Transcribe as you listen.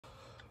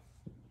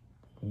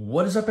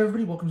What is up,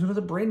 everybody? Welcome to another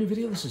brand new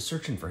video. This is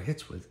Searching for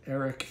Hits with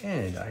Eric,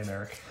 and I am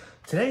Eric.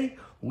 Today,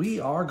 we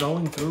are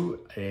going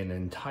through an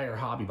entire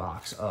hobby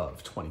box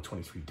of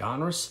 2023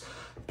 Donruss.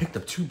 Picked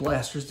up 2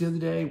 blasters the other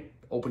day,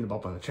 opened them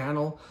up on the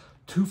channel,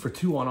 2 for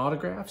 2 on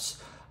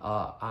autographs.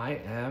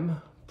 I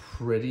am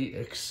pretty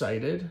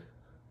excited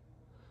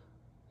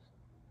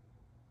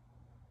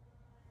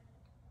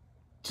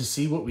to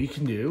see what we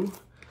can do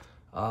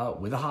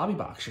with a hobby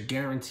box. You're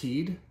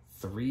guaranteed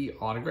 3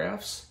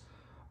 autographs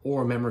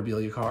or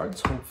memorabilia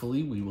cards.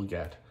 Hopefully we will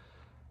get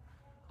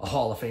a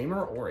Hall of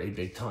Famer or a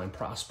big time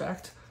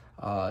prospect.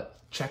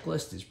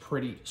 Checklist is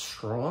pretty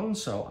strong,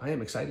 so I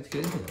am excited to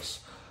get into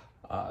this.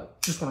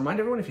 Just want to remind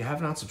everyone, if you have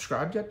not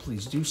subscribed yet,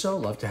 please do so.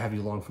 Love to have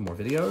you along for more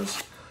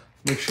videos.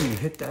 Make sure you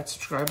hit that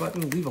subscribe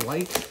button, leave a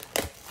like,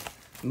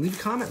 and leave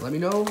a comment. Let me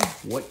know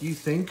what you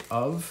think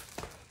of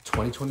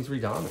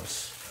 2023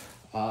 Donruss.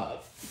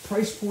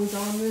 Price point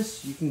on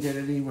this, you can get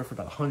it anywhere from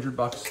about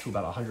 $100 to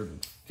about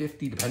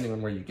 $150, depending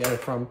on where you get it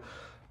from.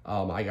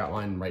 I got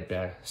mine right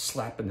back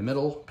slap in the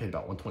middle, paid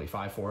about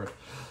 $125 for it.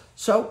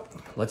 So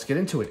let's get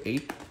into it.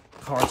 8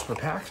 cards per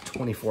pack,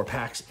 24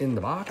 packs in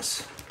the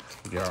box.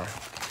 We get our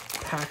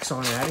packs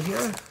on out of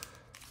here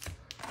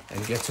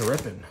and get to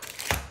ripping.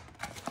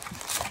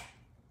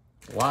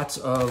 Lots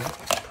of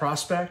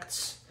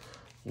prospects,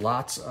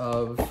 lots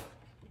of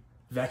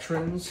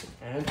veterans,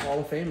 and Hall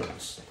of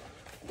Famers.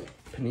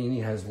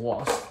 Panini has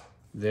lost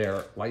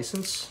their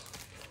license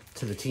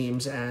to the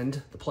teams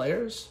and the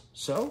players,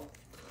 so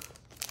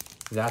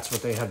that's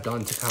what they have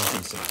done to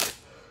compensate.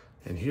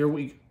 And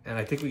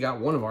I think we got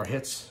one of our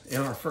hits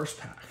in our first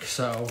pack.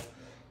 So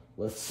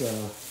let's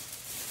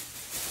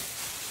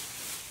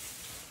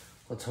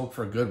hope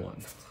for a good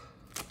one.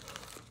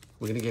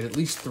 We're gonna get at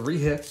least 3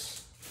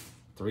 hits.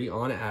 3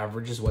 on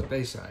average is what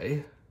they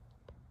say.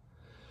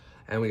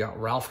 And we got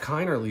Ralph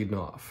Kiner leading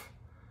off.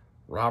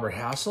 Robert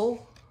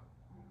Hassel,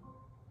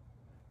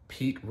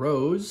 Pete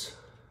Rose,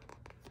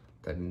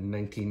 that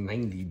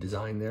 1990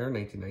 design there,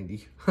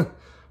 1990.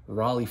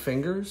 Raleigh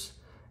Fingers,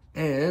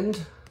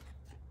 and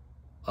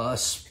a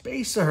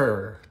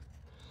spacer.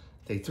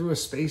 They threw a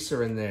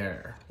spacer in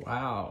there.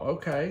 Wow,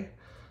 okay.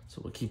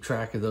 So we'll keep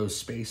track of those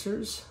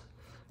spacers.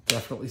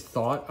 Definitely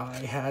thought I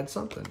had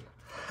something.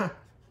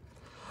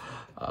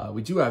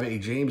 We do have a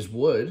James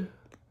Wood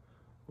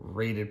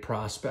rated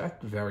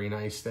prospect. Very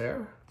nice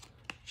there.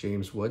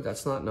 James Wood,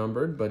 that's not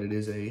numbered, but it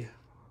is a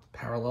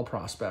parallel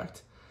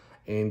prospect.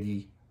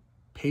 Andy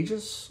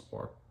Pages,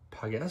 or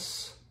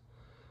Pages,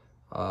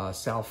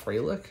 Sal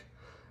Frelick,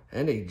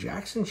 and a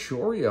Jackson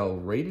Chourio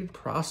rated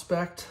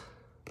prospect,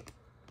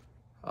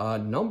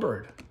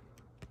 numbered.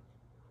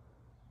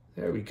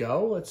 There we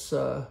go. Let's see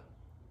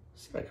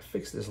if I can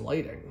fix this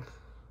lighting.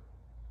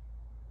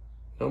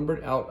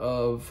 Numbered out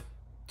of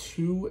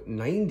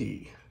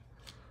 290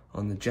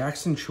 on the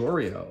Jackson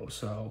Chourio.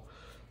 So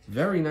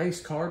very nice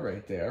card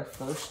right there.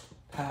 First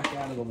pack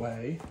out of the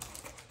way.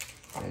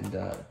 And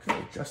could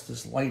adjust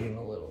this lighting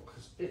a little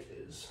because it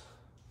is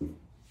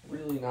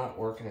really not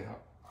working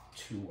out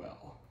too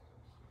well.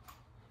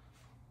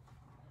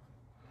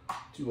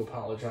 Do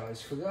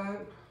apologize for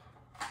that.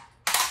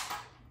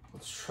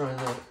 Let's try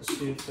that and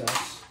see if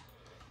that's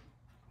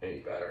any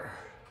better.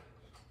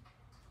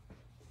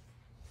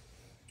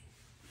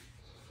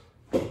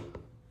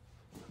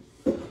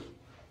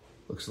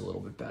 Looks a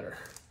little bit better.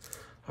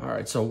 All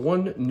right, so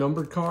 1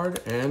 numbered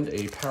card and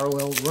a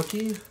parallel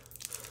rookie.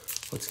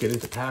 Let's get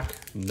into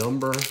pack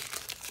number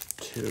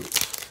 2.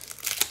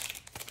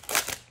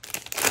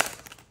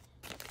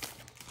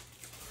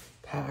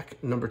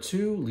 Pack number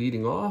 2,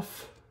 leading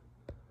off,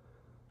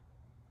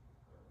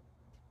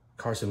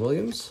 Carson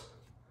Williams,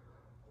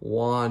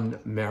 Juan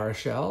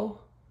Marichal,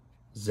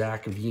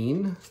 Zach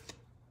Veen,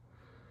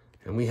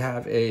 and we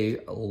have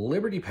a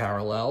Liberty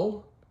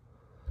parallel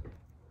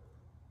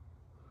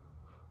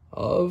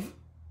of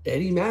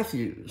Eddie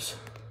Matthews.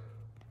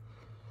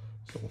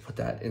 So we'll put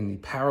that in the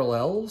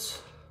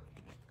parallels.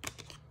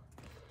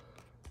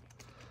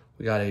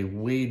 We got a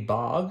Wade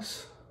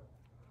Boggs,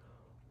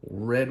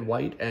 red,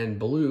 white, and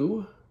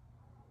blue.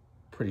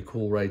 Pretty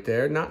cool right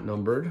there. Not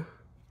numbered.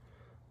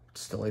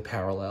 Still a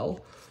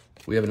parallel.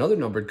 We have another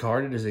numbered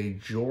card. It is a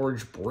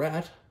George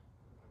Brett,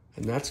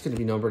 and that's going to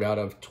be numbered out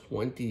of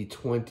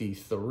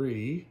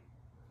 2023.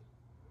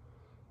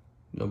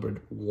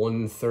 Numbered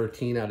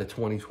 113 out of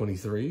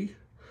 2023.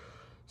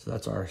 So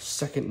that's our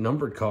second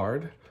numbered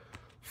card.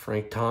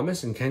 Frank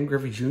Thomas and Ken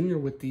Griffey Jr.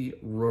 with the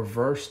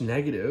reverse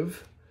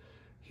negative.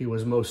 He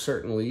was most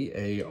certainly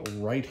a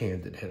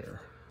right-handed hitter.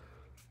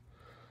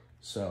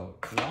 So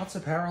lots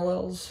of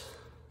parallels.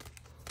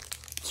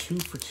 2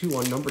 for 2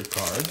 on numbered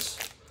cards.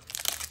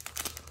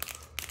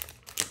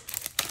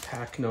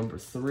 Pack number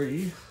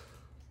 3.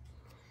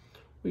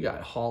 We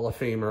got Hall of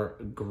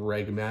Famer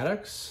Greg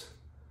Maddux,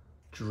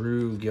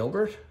 Drew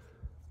Gilbert,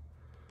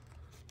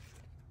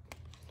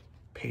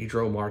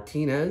 Pedro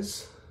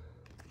Martinez,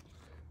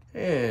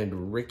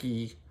 and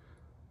Ricky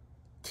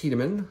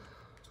Tiedemann.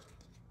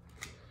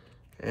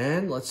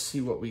 And let's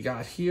see what we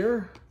got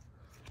here.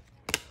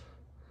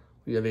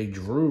 We have a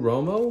Drew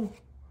Romo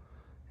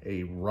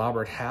a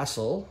Robert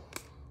Hassel,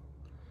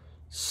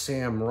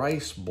 Sam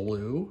Rice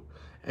blue,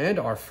 and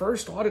our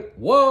first audit.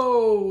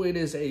 Whoa, it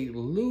is a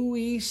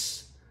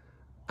Luis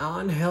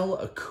Angel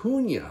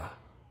Acuna.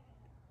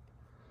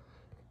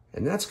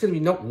 And that's going to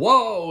be,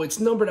 whoa, it's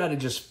numbered out of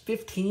just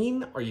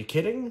 15. Are you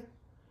kidding?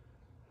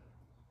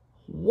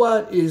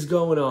 What is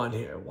going on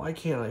here? Why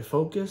can't I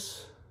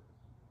focus?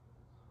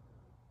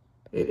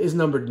 It is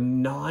numbered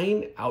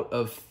 9 out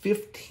of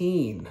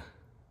 15.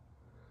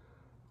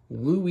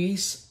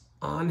 Luis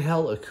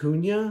Angel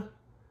Acuna.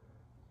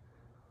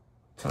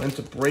 Time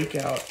to break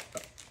out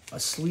a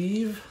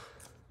sleeve.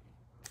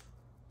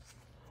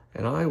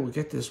 And I will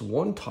get this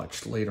one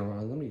touched later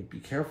on. Let me be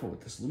careful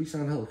with this. Luis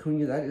Angel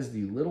Acuna, that is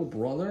the little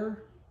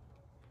brother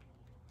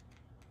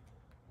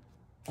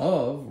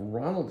of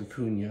Ronald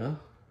Acuna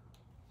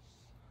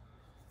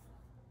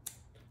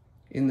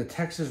in the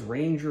Texas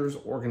Rangers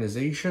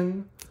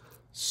organization.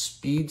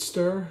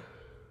 Speedster.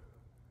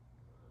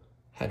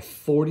 Had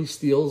 40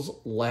 steals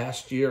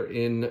last year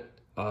in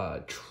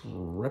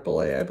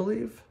AAA, I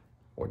believe,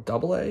 or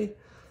AA.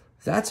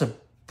 That's a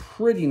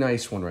pretty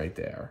nice one right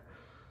there.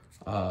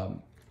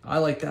 I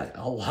like that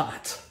a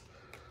lot.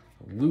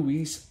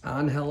 Luis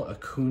Angel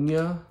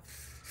Acuna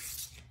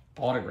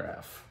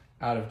autograph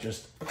out of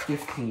just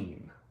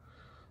 15.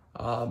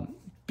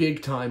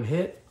 Big time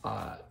hit.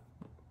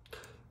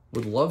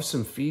 Would love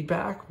some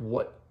feedback.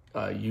 What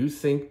you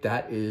think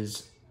that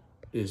is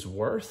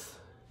worth?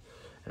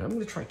 And I'm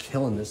going to try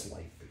killing this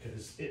light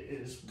because it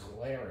is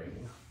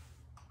glaring.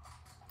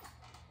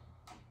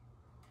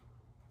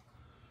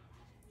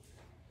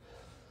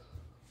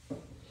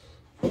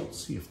 Let's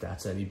see if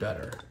that's any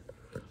better.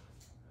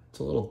 It's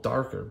a little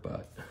darker,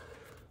 but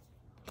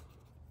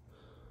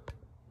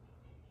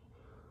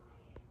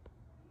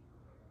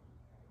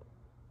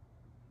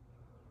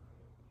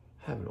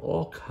having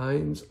all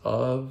kinds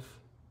of,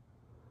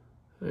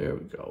 there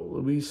we go,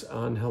 Luis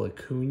Angel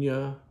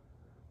Acuna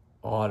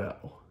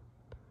auto.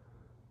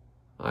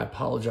 I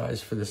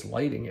apologize for this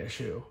lighting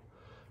issue.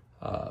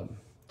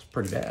 It's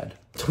pretty bad.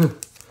 So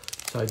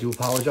I do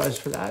apologize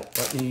for that.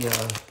 Let me,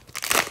 I'm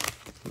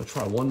gonna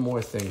try one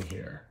more thing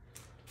here.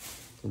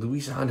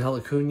 Luis Angel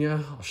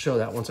Acuna, I'll show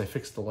that once I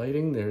fix the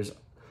lighting. There's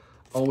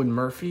Owen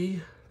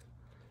Murphy,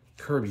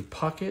 Kirby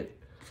Puckett.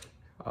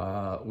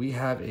 We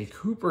have a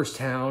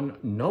Cooperstown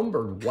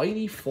numbered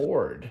Whitey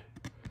Ford.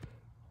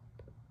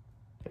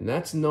 And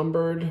that's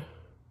numbered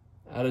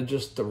out of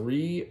just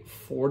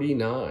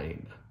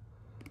 349.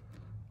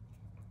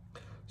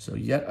 So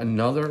yet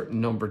another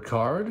numbered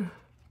card.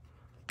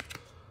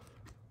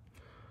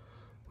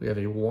 We have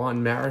a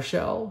Juan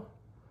Marichal,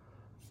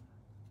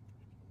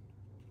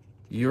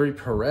 Yuri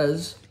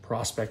Perez,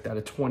 prospect out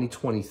of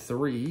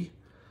 2023,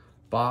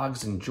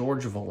 Boggs and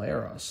George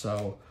Valera.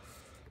 So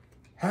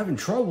having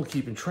trouble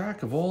keeping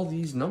track of all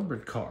these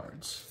numbered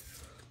cards.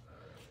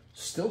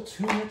 Still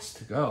 2 hits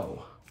to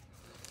go.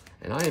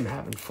 And I am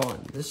having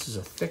fun. This is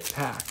a thick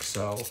pack,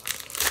 so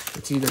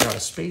it's either got a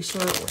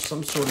spacer or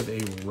some sort of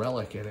a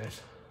relic in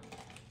it.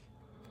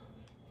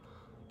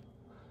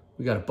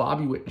 We got a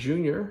Bobby Witt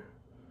Jr.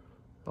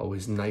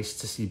 Always nice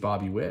to see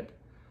Bobby Witt.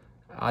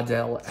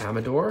 Adel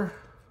Amador.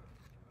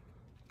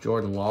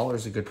 Jordan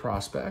Lawler's a good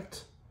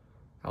prospect.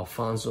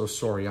 Alfonso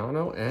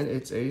Soriano, and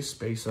it's a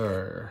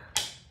spacer.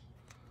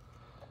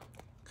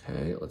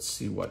 Okay, let's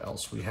see what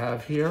else we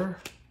have here.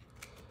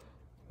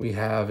 We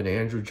have an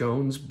Andrew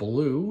Jones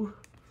blue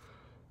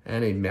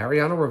and a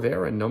Mariano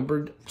Rivera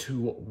numbered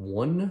to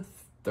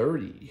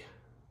 130.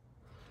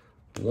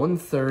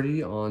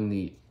 130 on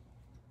the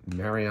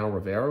Mariano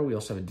Rivera. We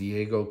also have a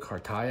Diego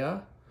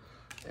Cartaya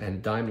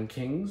and Diamond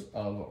Kings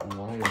of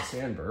Ryan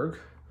Sandberg.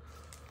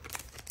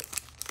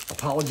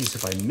 Apologies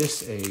if I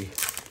miss a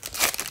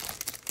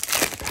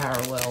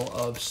parallel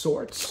of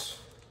sorts.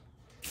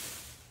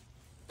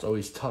 It's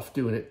always tough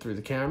doing it through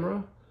the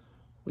camera.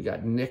 We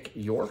got Nick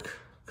York,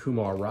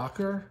 Kumar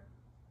Rocker,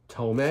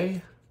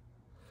 Tomei.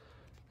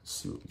 Let's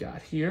see what we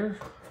got here.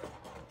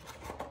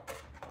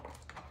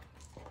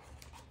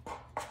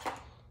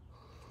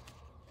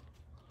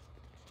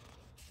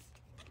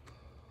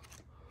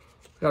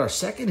 Got our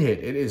second hit.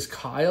 It is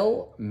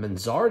Kyle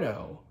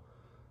Manzardo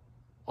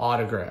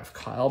autograph.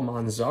 Kyle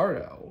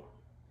Manzardo.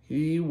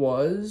 He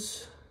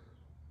was,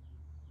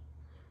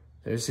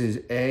 there's his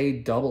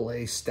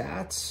AA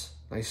stats.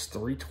 Nice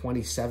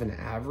 327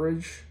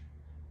 average.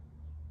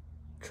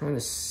 Trying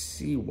to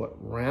see what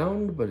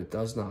round, but it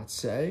does not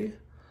say.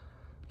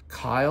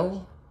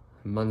 Kyle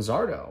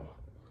Manzardo.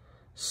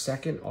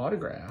 Second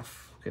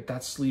autograph. Get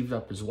that sleeved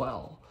up as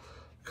well.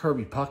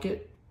 Kirby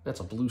Puckett. That's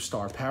a Blue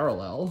Star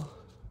parallel.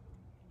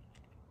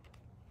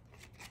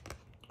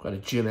 Got a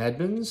Jim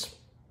Edmonds,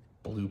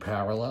 blue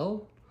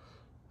parallel.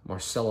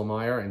 Marcelo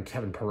Meyer and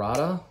Kevin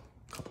Parada,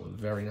 a couple of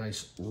very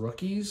nice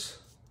rookies.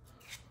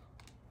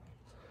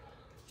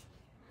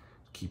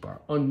 Keep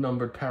our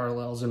unnumbered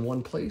parallels in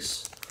one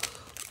place.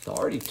 It's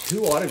already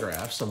 2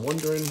 autographs. I'm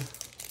wondering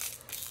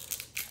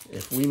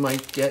if we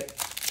might get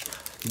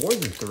more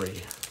than 3.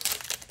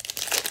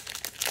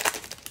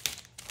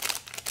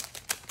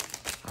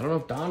 I don't know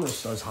if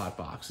Donruss does hot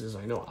boxes.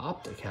 I know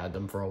Optic had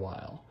them for a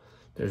while.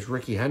 There's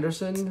Ricky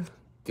Henderson,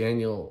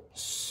 Daniel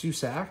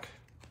Susak,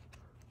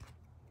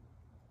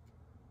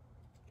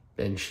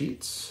 Ben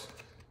Sheets,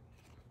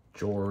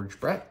 George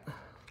Brett,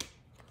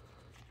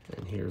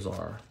 and here's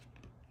our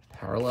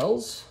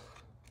parallels.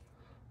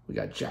 We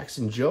got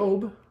Jackson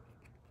Jobe,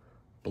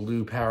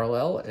 blue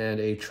parallel, and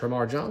a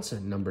Tremar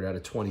Johnson, numbered out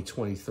of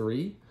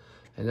 2023.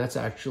 And that's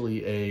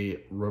actually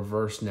a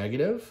reverse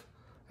negative,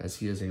 as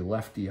he is a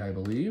lefty, I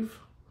believe.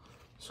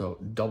 So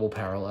double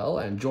parallel.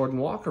 And Jordan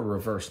Walker,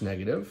 reverse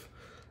negative,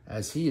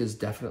 as he is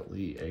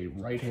definitely a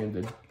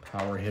right-handed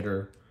power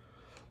hitter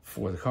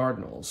for the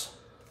Cardinals.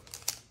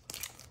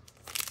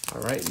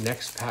 All right,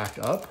 next pack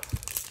up.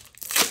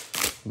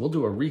 We'll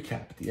do a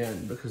recap at the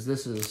end because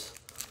there's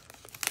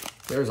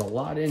a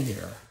lot in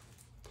here.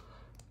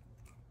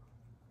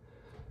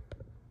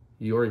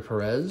 Yuri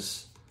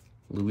Perez,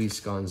 Luis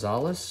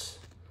Gonzalez,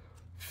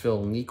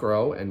 Phil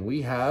Niekro, and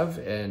we have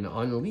an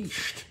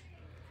Unleashed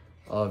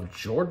of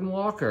Jordan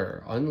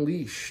Walker,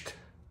 Unleashed.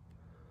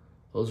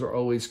 Those are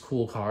always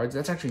cool cards.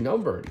 That's actually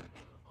numbered.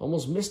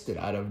 Almost missed it,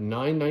 out of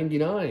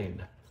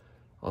 999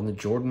 on the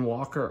Jordan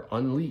Walker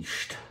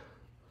Unleashed.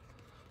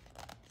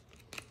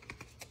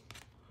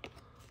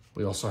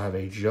 We also have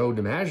a Joe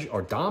DiMaggio,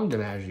 or Dom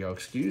DiMaggio,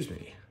 excuse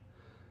me,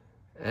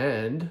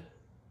 and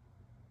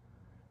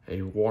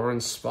a Warren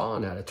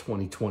Spahn out of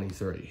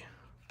 2023.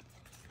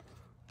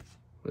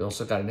 We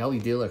also got an Ellie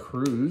De La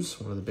Cruz,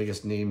 one of the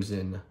biggest names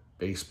in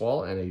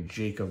baseball, and a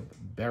Jacob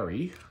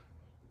Berry.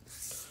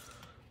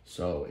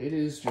 So it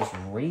is just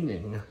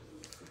raining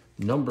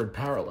numbered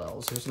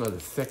parallels. Here's another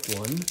thick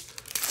one.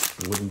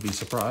 Wouldn't be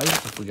surprised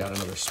if we got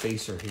another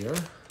spacer here.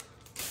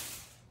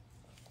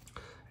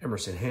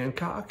 Emerson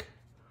Hancock,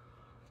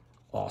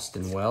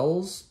 Austin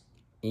Wells,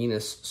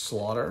 Enos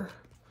Slaughter,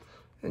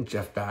 and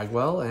Jeff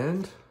Bagwell,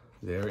 and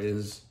there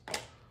is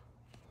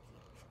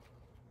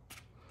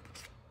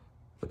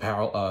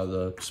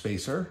the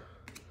spacer.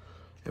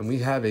 And we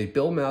have a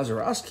Bill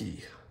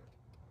Mazeroski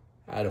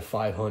out of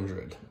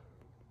 500.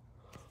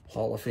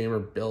 Hall of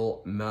Famer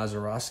Bill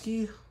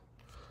Mazeroski.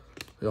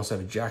 We also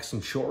have a Jackson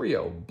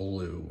Chorio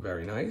blue,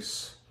 very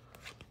nice.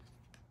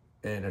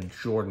 And a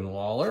Jordan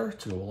Lawler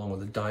to go along with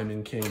the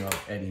Diamond King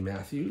of Eddie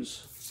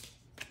Matthews.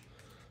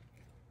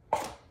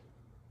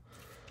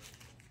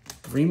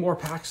 3 more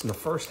packs in the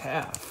first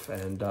half,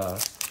 and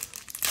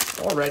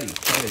already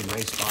quite a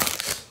nice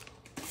box.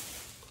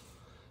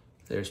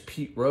 There's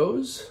Pete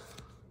Rose,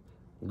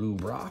 Lou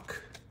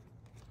Brock,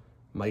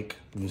 Mike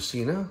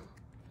Mussina,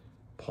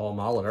 Paul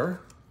Molitor.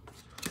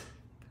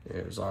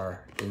 There's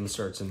our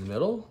inserts in the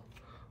middle.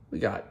 We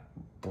got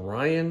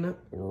Brian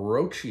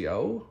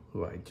Rocchio,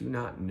 who I do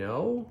not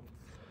know.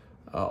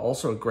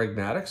 Also Greg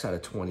Maddux out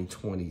of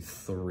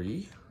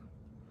 2023.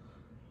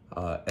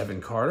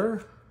 Evan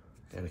Carter,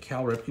 and a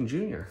Cal Ripken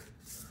Jr.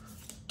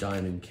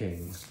 Diamond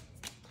King.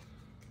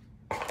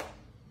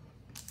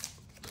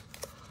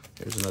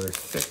 Here's another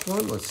thick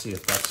one. Let's see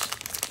if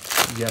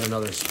that's yet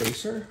another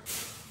spacer.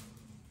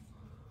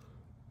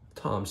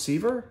 Tom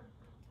Seaver,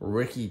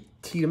 Ricky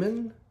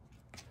Tiedemann,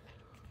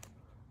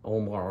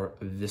 Omar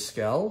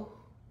Vizquel.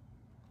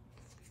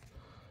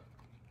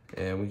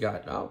 And we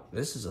got, oh,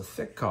 this is a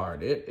thick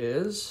card. It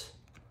is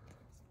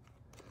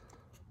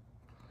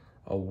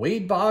a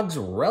Wade Boggs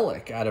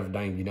relic out of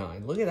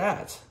 99. Look at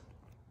that.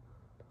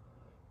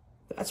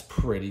 That's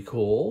pretty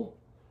cool.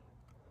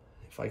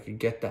 If I could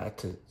get that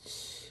to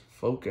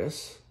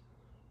focus.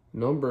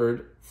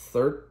 Numbered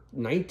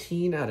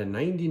 19 out of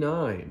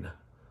 99.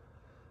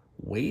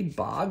 Wade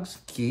Boggs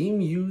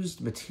game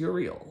used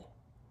material.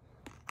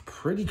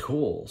 Pretty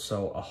cool.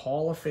 So a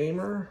Hall of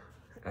Famer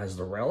as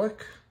the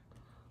relic.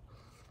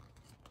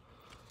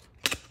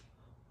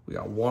 We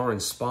got Warren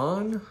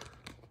Spahn.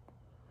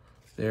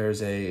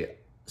 There's a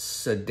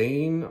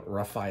Cedane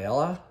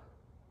Rafaela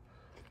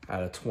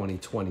out of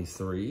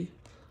 2023.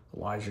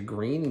 Elijah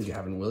Green and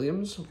Gavin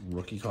Williams,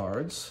 rookie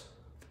cards.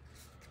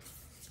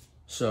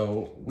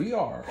 So we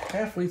are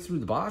halfway through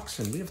the box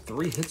and we have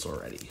 3 hits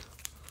already.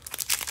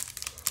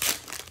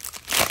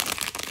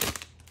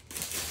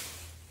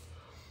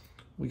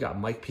 We got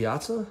Mike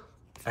Piazza,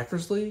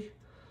 Eckersley,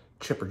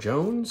 Chipper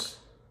Jones.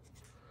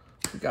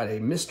 We got a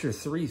Mr.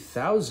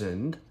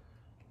 3000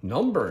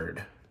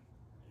 numbered.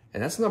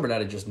 And that's numbered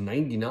out of just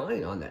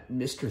 99 on that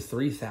Mr.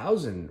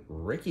 3000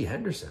 Ricky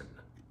Henderson.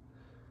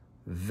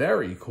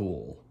 Very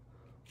cool.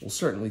 We'll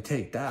certainly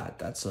take that.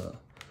 That's a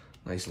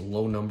nice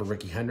low number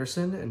Ricky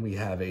Henderson. And we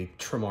have a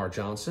Tremar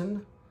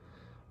Johnson,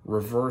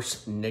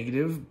 reverse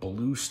negative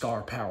blue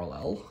star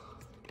parallel,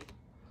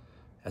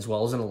 as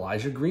well as an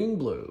Elijah Green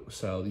blue.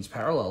 So these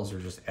parallels are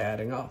just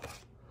adding up.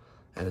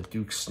 And a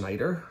Duke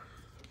Snyder.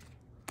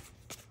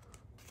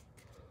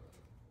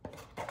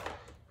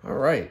 All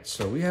right,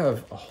 so we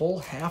have a whole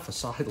half a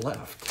side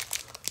left.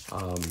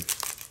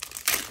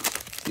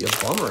 Be a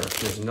bummer if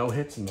there's no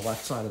hits in the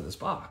left side of this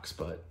box,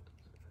 but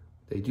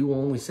they do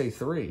only say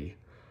 3.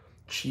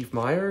 Chief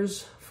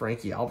Myers,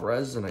 Frankie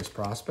Alvarez, a nice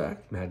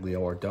prospect.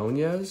 Maglio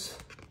Ordonez,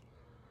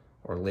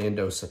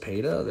 Orlando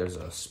Cepeda, there's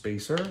a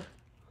spacer.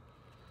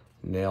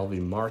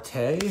 Nelvi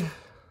Marte.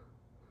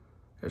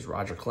 There's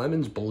Roger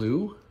Clemens,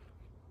 blue.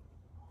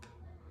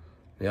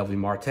 Nelvi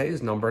Marte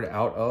is numbered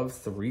out of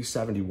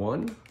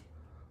 371.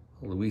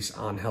 Luis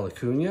Angel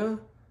Acuna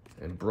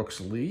and Brooks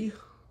Lee.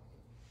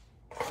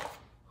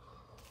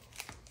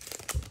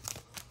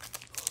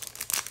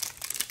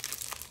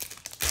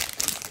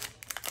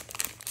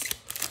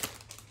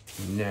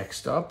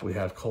 Next up, we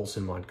have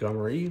Colson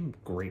Montgomery,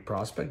 great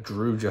prospect.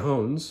 Drew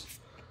Jones.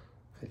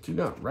 I do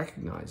not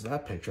recognize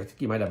that picture. I think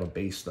he might have a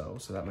base, though,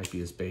 so that might be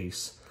his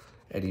base.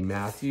 Eddie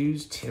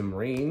Matthews, Tim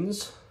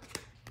Raines.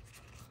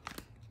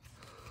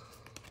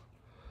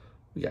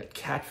 We got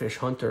Catfish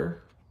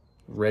Hunter,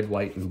 red,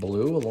 white, and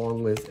blue,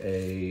 along with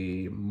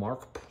a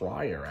Mark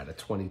Pryor out of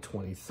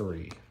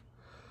 2023.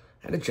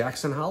 And a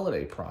Jackson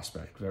Holiday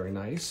prospect. Very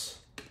nice.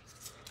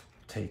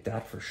 Take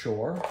that for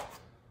sure.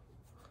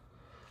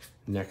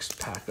 Next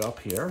pack up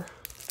here.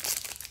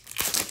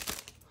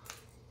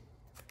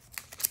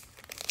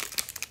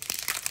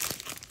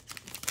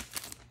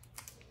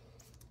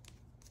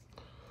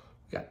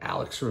 We got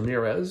Alex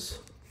Ramirez,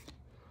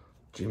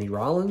 Jimmy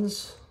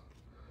Rollins,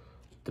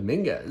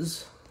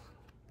 Dominguez,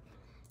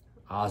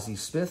 Ozzie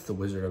Smith, the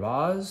Wizard of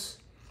Oz.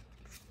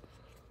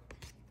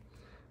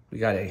 We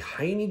got a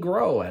Heine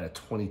Grow out of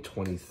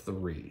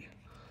 2023.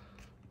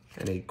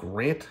 And a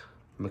Grant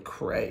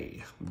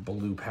McCray,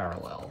 blue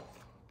parallel.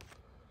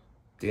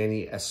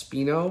 Danny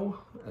Espino,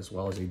 as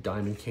well as a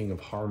Diamond King of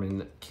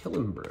Harmon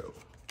Killenbrew.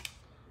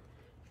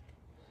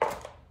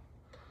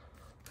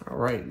 All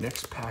right,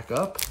 next pack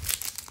up.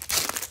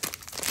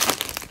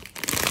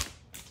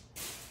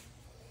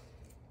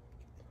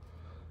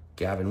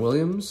 Gavin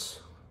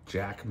Williams,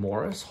 Jack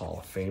Morris, Hall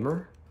of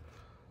Famer.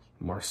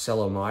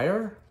 Marcelo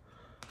Meyer.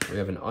 We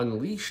have an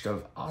Unleashed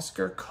of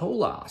Oscar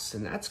Colas,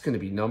 and that's going to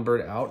be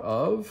numbered out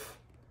of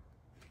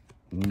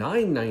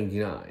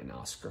 999.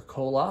 Oscar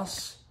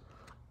Colas.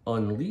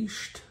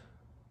 Unleashed.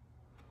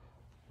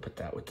 Put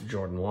that with the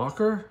Jordan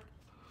Walker.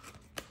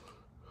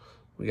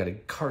 We got a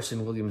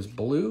Carson Williams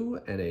blue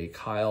and a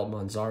Kyle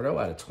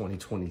Manzardo out of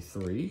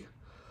 2023,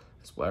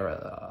 as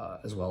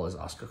well as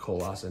Oscar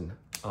Colas and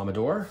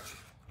Amador.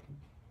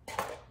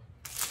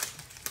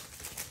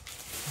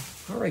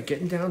 All right,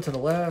 getting down to the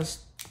last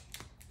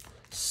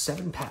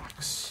 7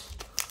 packs.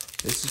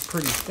 This is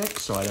pretty thick,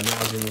 so I'd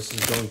imagine this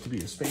is going to be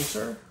a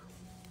spacer.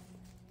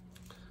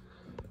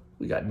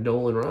 We got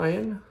Nolan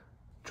Ryan,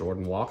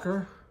 Jordan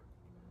Walker,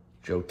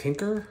 Joe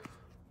Tinker,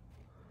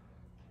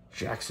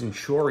 Jackson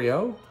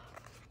Chourio.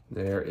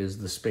 There is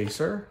the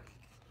spacer.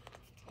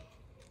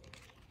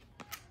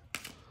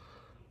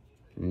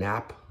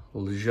 Nap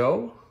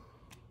Lejeau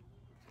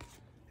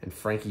and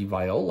Frankie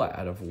Viola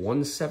out of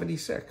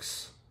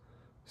 176.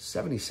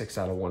 76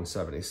 out of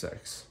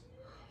 176.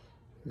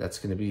 That's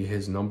going to be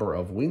his number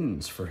of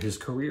wins for his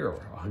career,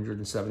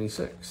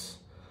 176.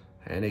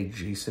 And a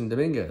Jason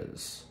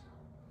Dominguez.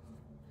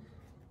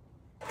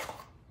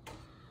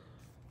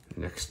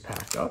 Next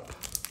pack up.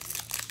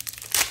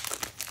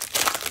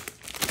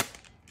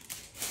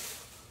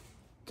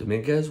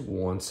 Dominguez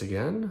once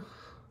again.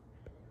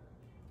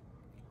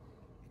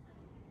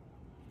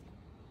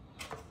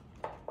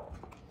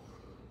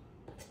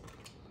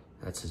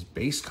 That's his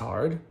base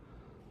card.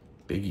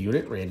 Big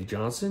unit, Randy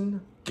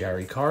Johnson,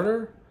 Gary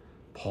Carter,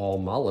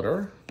 Paul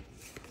Molitor.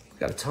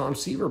 Got a Tom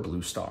Seaver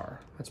blue star.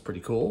 That's pretty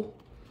cool.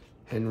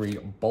 Henry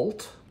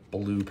Bolt,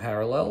 blue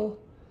parallel.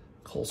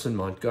 Colson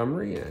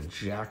Montgomery and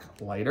Jack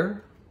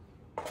Leiter.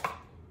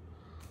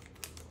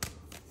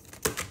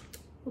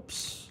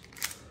 Oops.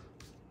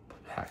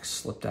 Pack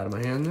slipped out of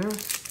my hand there.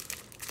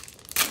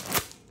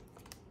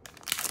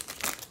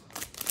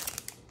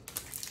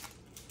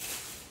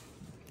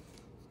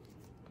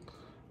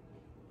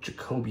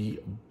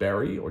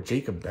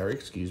 Jacob Berry,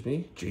 excuse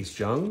me. Jace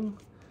Jung,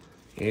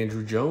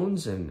 Andrew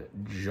Jones, and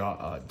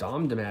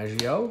Dom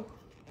DiMaggio.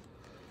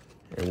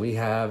 And we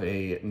have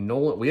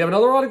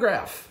another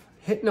autograph.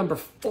 Hit number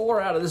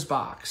 4 out of this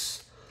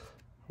box.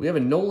 We have a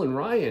Nolan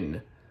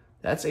Ryan.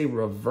 That's a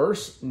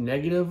reverse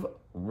negative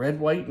red,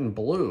 white, and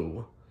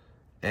blue.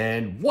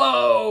 And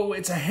whoa,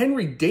 it's a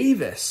Henry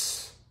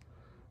Davis.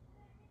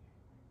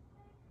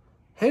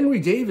 Henry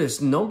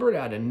Davis numbered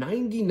out of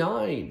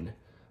 99.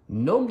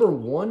 Number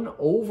 1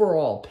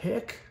 overall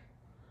pick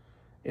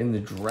in the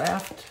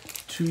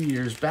draft 2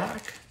 years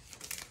back.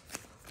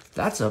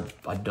 That's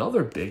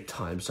another big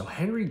time. So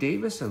Henry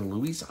Davis and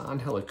Luis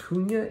Angel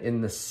Acuna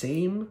in the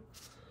same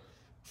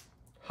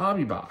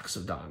hobby box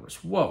of Donruss.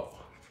 Whoa.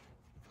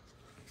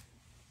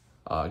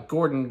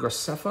 Gordon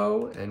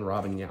Graceffo and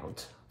Robin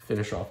Yount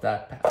finish off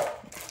that pack.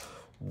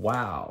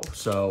 Wow.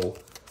 So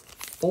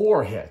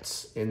 4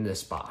 hits in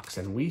this box,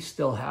 and we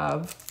still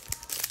have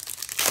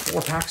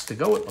 4 packs to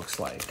go, it looks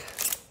like.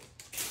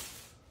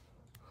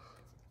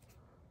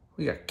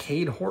 We got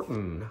Cade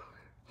Horton,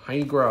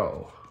 Heine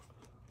Grow,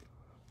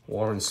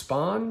 Warren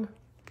Spahn.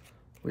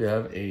 We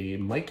have a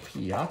Mike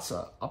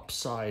Piazza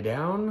upside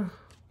down.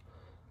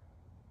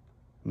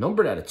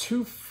 Numbered out of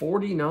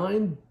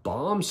 249,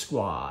 Bomb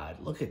Squad.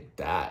 Look at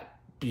that.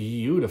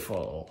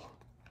 Beautiful.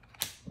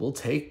 We'll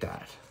take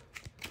that.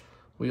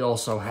 We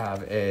also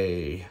have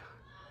a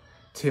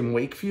Tim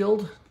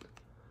Wakefield,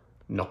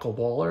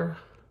 knuckleballer,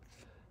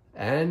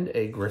 and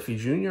a Griffey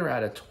Jr.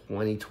 out of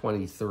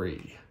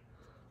 2023.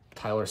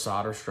 Tyler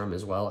Soderstrom,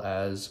 as well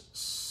as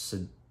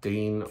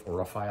Sedane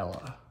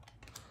Rafaela.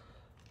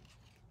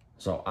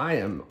 So I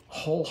am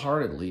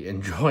wholeheartedly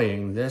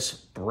enjoying this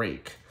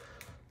break.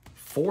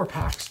 4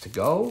 packs to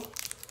go.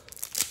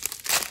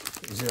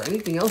 Is there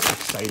anything else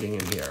exciting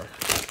in here?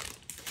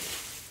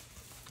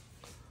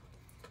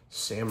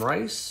 Sam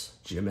Rice,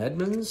 Jim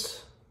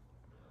Edmonds,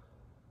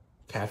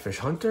 Catfish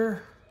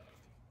Hunter,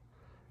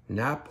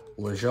 Nap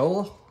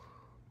Lajoie.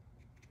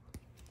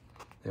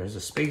 There's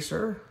a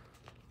spacer.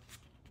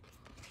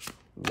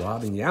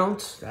 Robin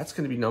Yount, that's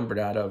going to be numbered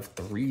out of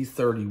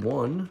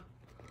 331,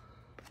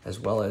 as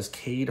well as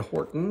Cade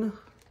Horton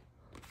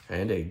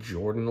and a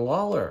Jordan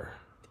Lawler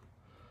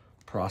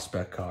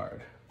prospect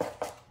card.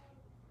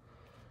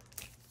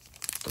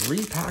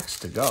 3 packs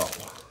to go.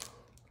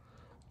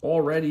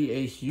 Already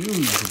a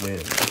huge win.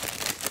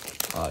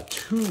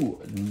 2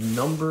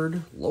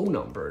 numbered,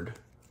 low-numbered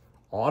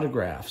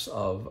autographs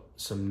of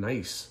some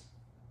nice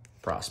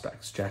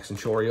prospects. Jackson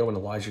Chourio and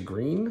Elijah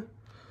Green,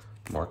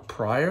 Mark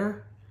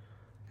Pryor,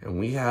 and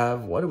we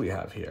have, what do we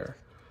have here?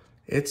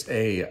 It's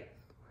a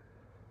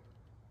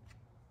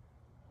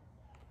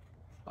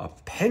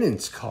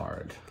pennants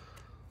card.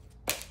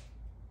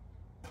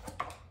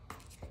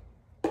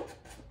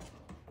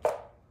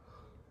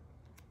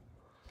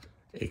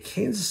 A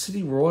Kansas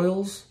City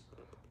Royals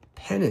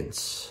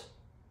pennants.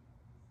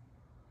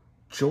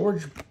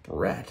 George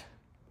Brett.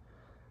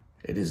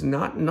 It is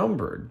not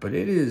numbered, but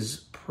it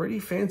is pretty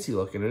fancy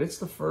looking, and it's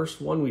the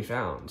first one we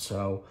found.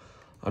 So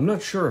I'm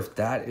not sure if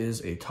that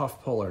is a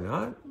tough pull or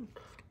not.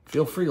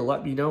 Feel free to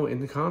let me know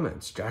in the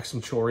comments.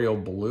 Jackson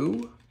Chourio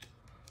blue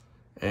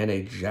and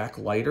a Jack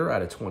Leiter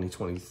out of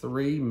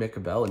 2023. Mick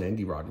Abel and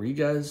Andy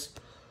Rodriguez.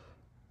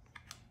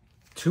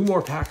 2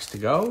 more packs to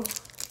go.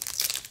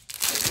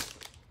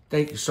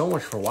 Thank you so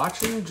much for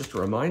watching. Just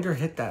a reminder,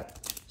 hit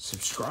that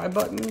subscribe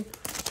button,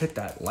 hit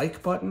that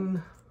like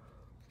button.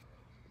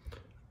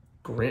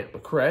 Grant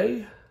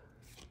McCray.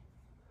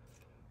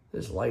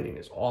 This lighting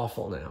is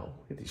awful now.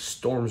 Get these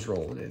storms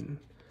rolling in.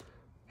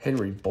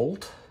 Henry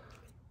Bolt,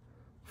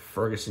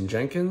 Ferguson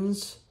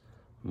Jenkins,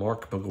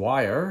 Mark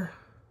McGuire.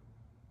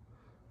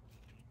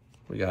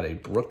 We got a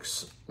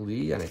Brooks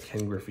Lee and a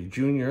Ken Griffey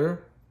Jr.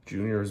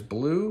 Jr. is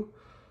blue.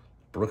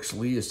 Brooks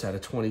Lee is out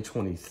of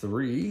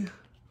 2023.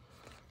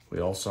 We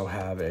also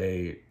have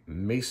a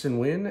Mason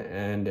Wynn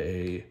and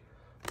a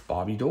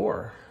Bobby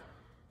Dorr.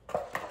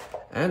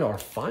 And our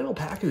final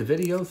pack of the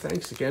video.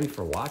 Thanks again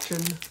for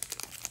watching.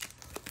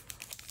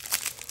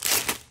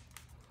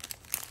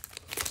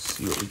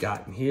 See what we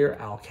got in here.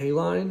 Al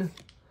Kaline,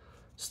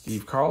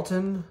 Steve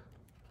Carlton,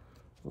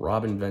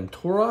 Robin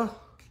Ventura.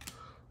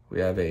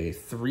 We have a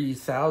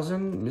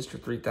 3000, Mr.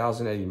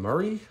 3000 Eddie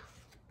Murray.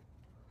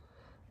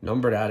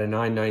 Numbered out of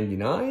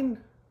 999.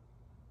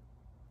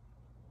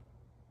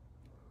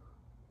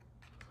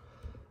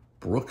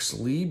 Brooks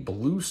Lee,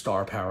 blue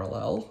star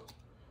parallel.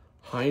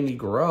 Heine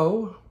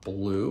Groh,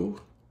 blue.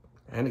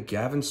 And a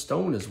Gavin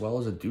Stone, as well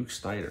as a Duke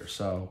Snyder.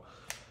 So,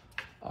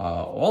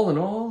 all in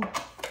all,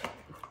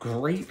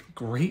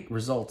 great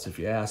results, if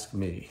you ask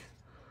me.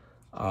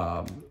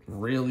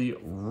 Really,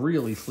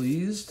 really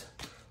pleased.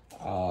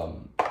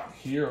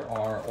 Here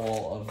are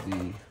all of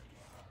the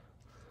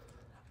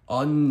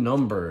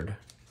unnumbered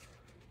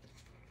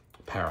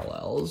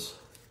parallels.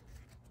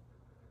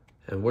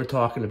 And we're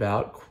talking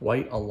about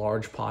quite a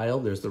large pile.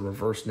 There's the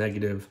reverse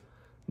negative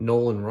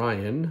Nolan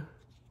Ryan,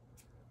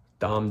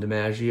 Dom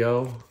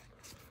DiMaggio,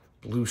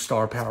 blue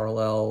star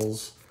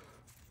parallels,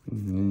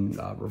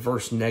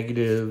 reverse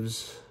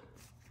negatives,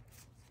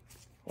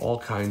 all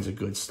kinds of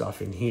good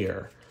stuff in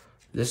here.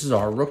 This is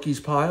our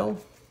rookies pile.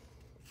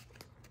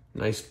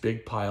 Nice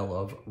big pile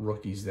of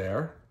rookies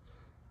there.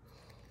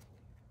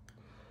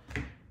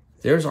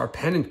 There's our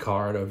pennant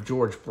card of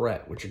George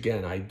Brett, which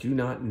again, I do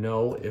not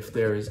know if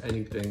there is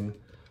anything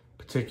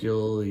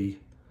particularly...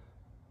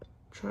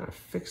 I'm trying to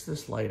fix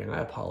this lighting, I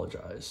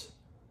apologize.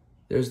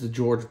 There's the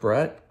George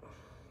Brett.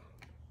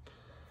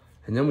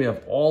 And then we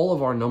have all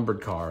of our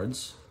numbered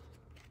cards.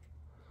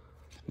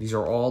 These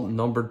are all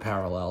numbered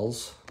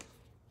parallels.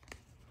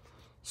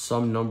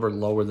 Some numbered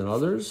lower than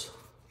others.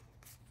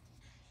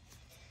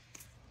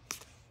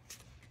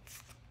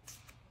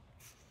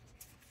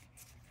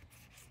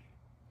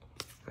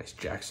 Nice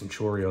Jackson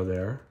Chourio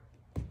there.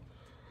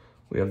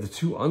 We have the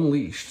 2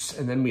 Unleashed,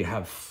 and then we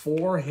have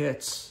 4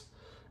 hits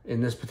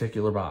in this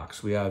particular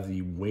box. We have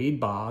the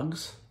Wade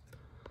Boggs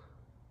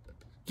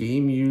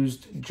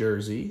game-used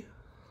jersey.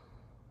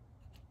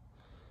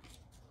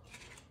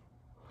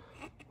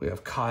 We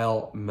have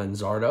Kyle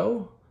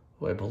Manzardo,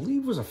 who I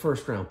believe was a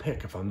first-round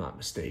pick, if I'm not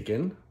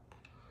mistaken.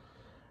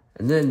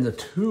 And then the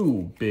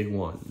 2 big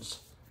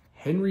ones,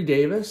 Henry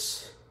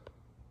Davis.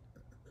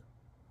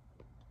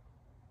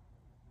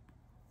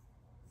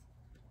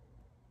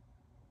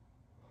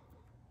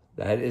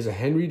 That is a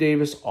Henry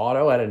Davis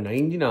auto at a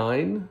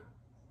 99.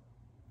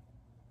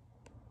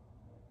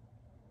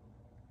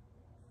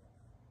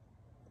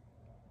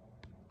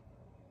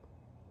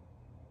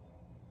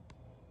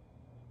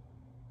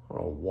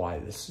 why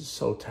this is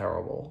so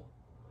terrible.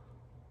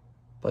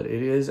 But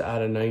it is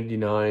out of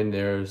 99.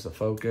 There's the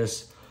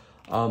focus.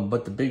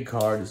 But the big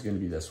card is going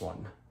to be this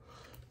one.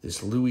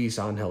 This Luis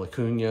Angel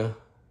Acuna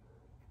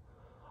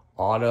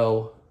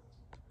auto.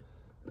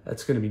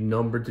 That's going to be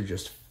numbered to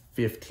just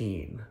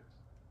 15.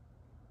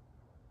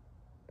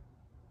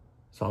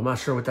 So I'm not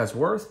sure what that's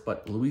worth,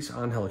 but Luis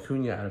Angel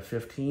Acuna out of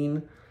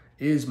 15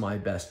 is my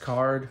best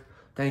card.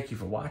 Thank you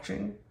for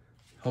watching.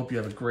 Hope you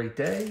have a great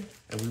day,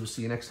 and we will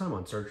see you next time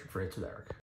on Searching for Hits with Eric.